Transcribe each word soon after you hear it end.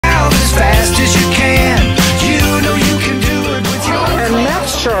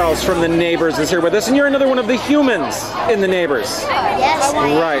Aliens from The Neighbors is here with us, and you're another one of the humans in The Neighbors. Yes.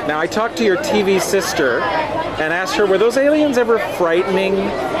 Right. Now, I talked to your TV sister and asked her, were those aliens ever frightening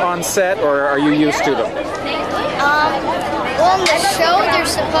on set, or are you used to them? Well, in the show, they're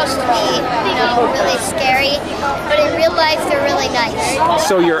supposed to be, really scary, but in real life, they're really nice.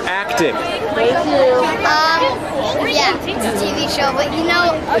 So you're acting. Yeah, it's a TV show, but the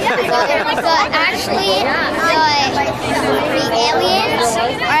aliens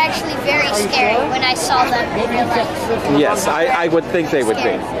are actually very scary when I saw them in real life. Yes, I would think they would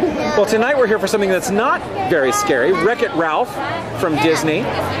be. Well, tonight we're here for something that's not very scary, Wreck-It Ralph from Disney.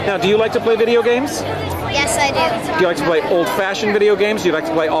 Now, do you like to play video games? Yes, I do. Do you like to play old-fashioned video games? Do you like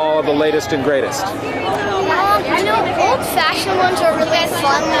to play all of the latest and greatest? Old-fashioned ones are really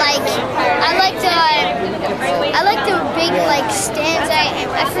fun. Like, I like the big stands.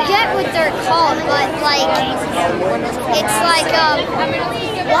 I forget what they're called, but it's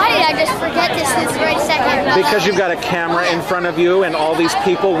why did I just forget this right second? Because you've got a camera in front of you and all these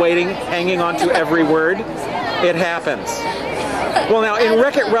people waiting, hanging on to every word. It happens. Well, now, in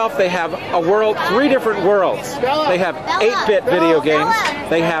Wreck-It Ralph, they have a world, 3 different worlds. They have 8-bit video games,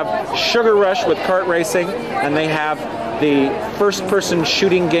 they have Sugar Rush with kart racing, and they have the first-person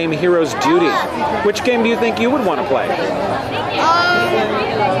shooting game Hero's Duty. Which game do you think you would want to play?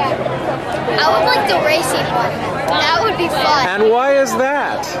 I would like the racing one. That would be fun. And why is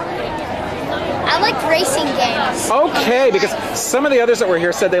that? I like racing games. Okay, because some of the others that were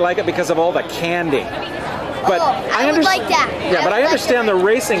here said they like it because of all the candy. But I would like that. Yeah, but I understand the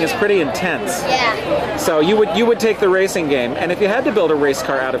racing is pretty intense. Yeah. So you would take the racing game, and if you had to build a race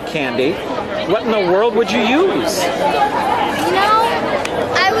car out of candy, what in the world would you use?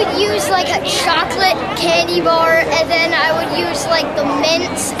 I would use a chocolate candy bar, and then I would use the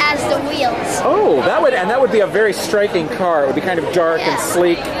mints as the wheels. Oh, that would be a very striking car. It would be kind of dark and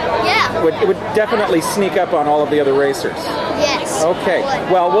sleek. Yeah. It would definitely sneak up on all of the other racers. Yes. Okay.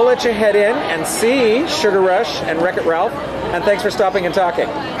 Well, we'll let you head in and see Sugar Rush and Wreck-It Ralph. And thanks for stopping and talking.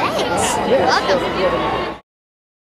 Thanks. You're welcome.